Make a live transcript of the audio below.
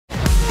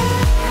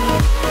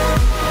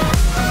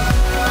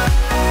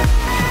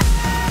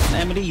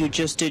You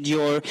just did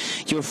your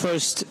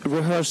first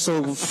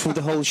rehearsal for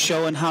the whole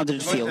show, and how did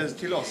it feel?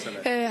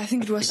 I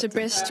think it was the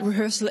best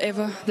rehearsal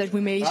ever that we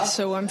made,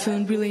 so I'm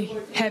feeling really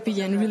happy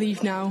and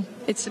relieved now.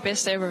 It's the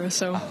best ever.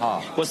 So.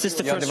 Was this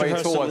the first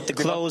rehearsal with the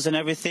clothes and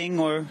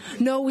everything, or?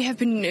 No, we have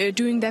been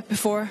doing that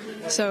before.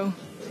 So,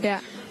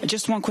 yeah.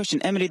 Just one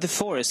question, Emmelie de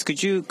Forest.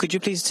 Could you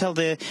please tell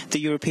the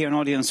European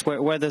audience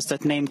where does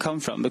that name come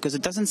from? Because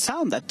it doesn't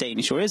sound that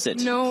Danish, or is it?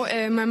 No,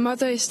 my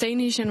mother is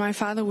Danish and my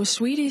father was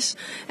Swedish,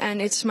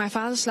 and it's my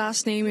father's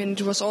last name, and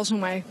it was also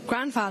my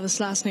grandfather's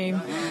last name.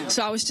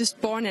 So I was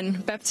just born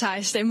and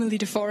baptized Emmelie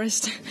de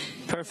Forest.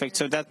 Perfect.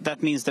 So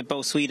that means that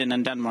both Sweden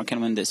and Denmark can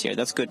win this year.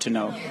 That's good to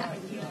know.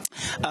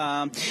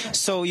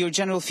 So your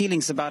general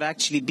feelings about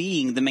actually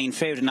being the main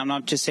favorite, and I'm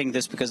not just saying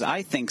this because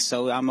I think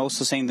so, I'm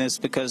also saying this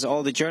because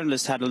all the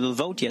journalists had a little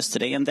vote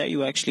yesterday, and there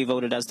you actually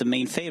voted as the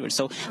main favorite.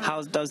 So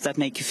how does that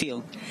make you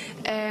feel?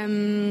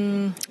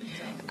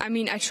 I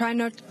mean, I try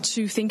not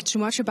to think too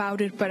much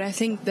about it, but I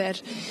think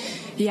that,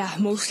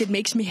 mostly it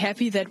makes me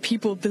happy that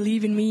people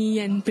believe in me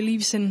and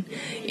believes in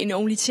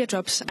Only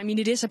Teardrops. I mean,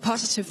 it is a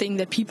positive thing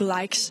that people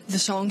like the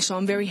song, so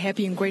I'm very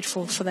happy and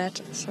grateful for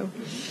that. So,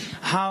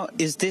 how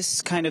is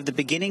this kind of the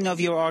beginning of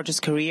your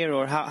artist career,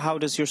 or how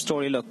does your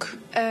story look?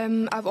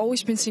 I've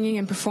always been singing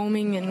and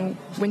performing, and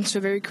went to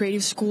a very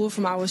creative school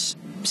from I was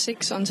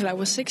 6 until I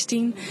was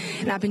 16,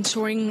 and I've been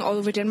touring all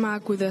over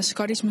Denmark with a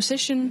Scottish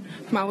musician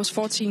from I was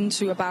 14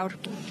 to about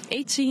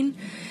 18,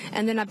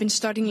 and then I've been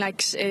studying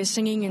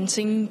singing and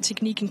singing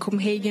technique in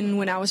Copenhagen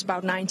when I was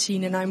about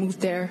 19, and I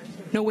moved there.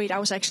 No, wait, I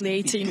was actually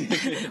 18.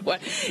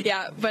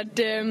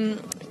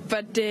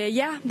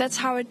 That's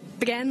how it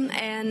began,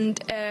 and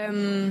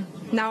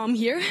now I'm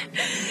here.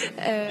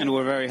 And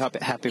we're very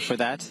happy for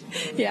that.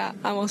 Yeah,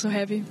 I'm also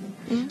happy.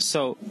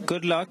 So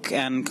good luck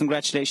and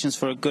congratulations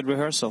for a good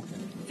rehearsal.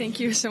 Thank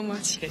you so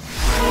much. Okay.